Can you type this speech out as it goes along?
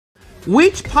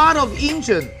Which part of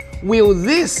engine will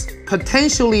this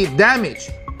potentially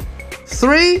damage?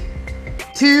 3,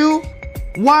 2,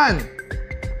 1.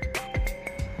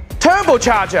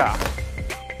 Turbocharger.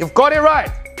 You've got it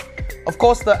right. Of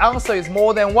course, the answer is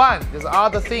more than one. There's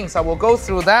other things. I will go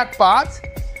through that, but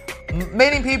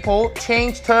many people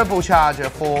change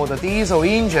turbocharger for the diesel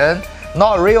engine,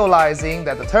 not realizing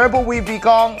that the turbo will be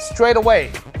gone straight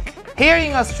away. Here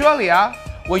in Australia,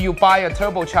 when you buy a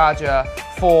turbocharger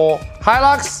for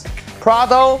Hilux,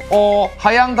 Prado, or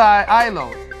Hyundai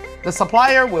iLoad, the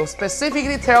supplier will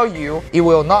specifically tell you it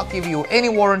will not give you any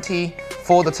warranty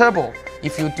for the turbo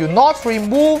if you do not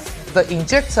remove the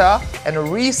injector and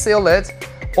reseal it,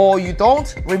 or you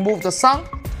don't remove the sump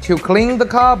to clean the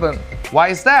carbon. Why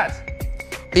is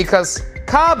that? Because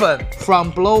carbon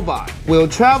from Blowby will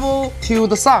travel to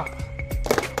the sump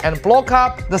and block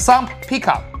up the sump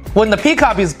pickup. When the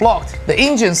pickup is blocked, the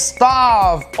engine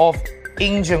starves of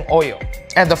engine oil.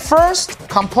 And the first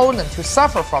component to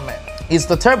suffer from it is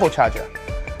the turbocharger.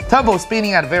 Turbo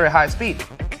spinning at very high speed.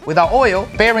 Without oil,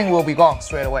 bearing will be gone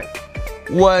straight away.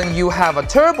 When you have a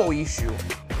turbo issue,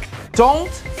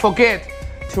 don't forget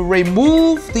to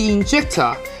remove the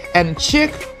injector and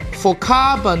check for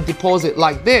carbon deposit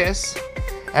like this,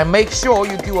 and make sure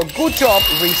you do a good job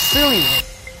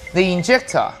resealing the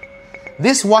injector.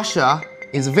 This washer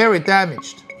is very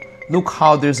damaged. Look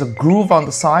how there's a groove on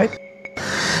the side.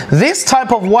 This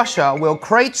type of washer will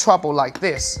create trouble like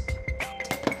this.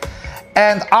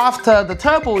 And after the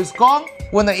turbo is gone,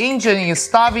 when the engine is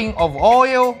starving of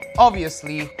oil,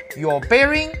 obviously your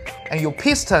bearing and your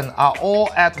piston are all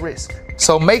at risk.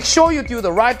 So make sure you do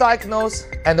the right diagnose,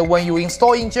 and when you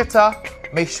install injector,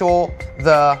 make sure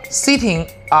the seating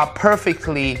are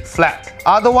perfectly flat.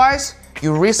 Otherwise,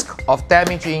 you risk of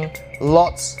damaging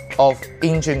lots of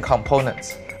engine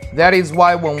components. That is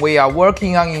why when we are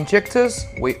working on injectors,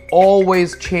 we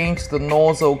always change the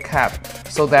nozzle cap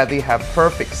so that they have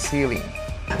perfect sealing.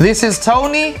 This is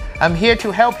Tony. I'm here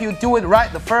to help you do it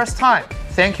right the first time.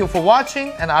 Thank you for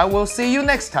watching, and I will see you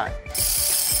next time.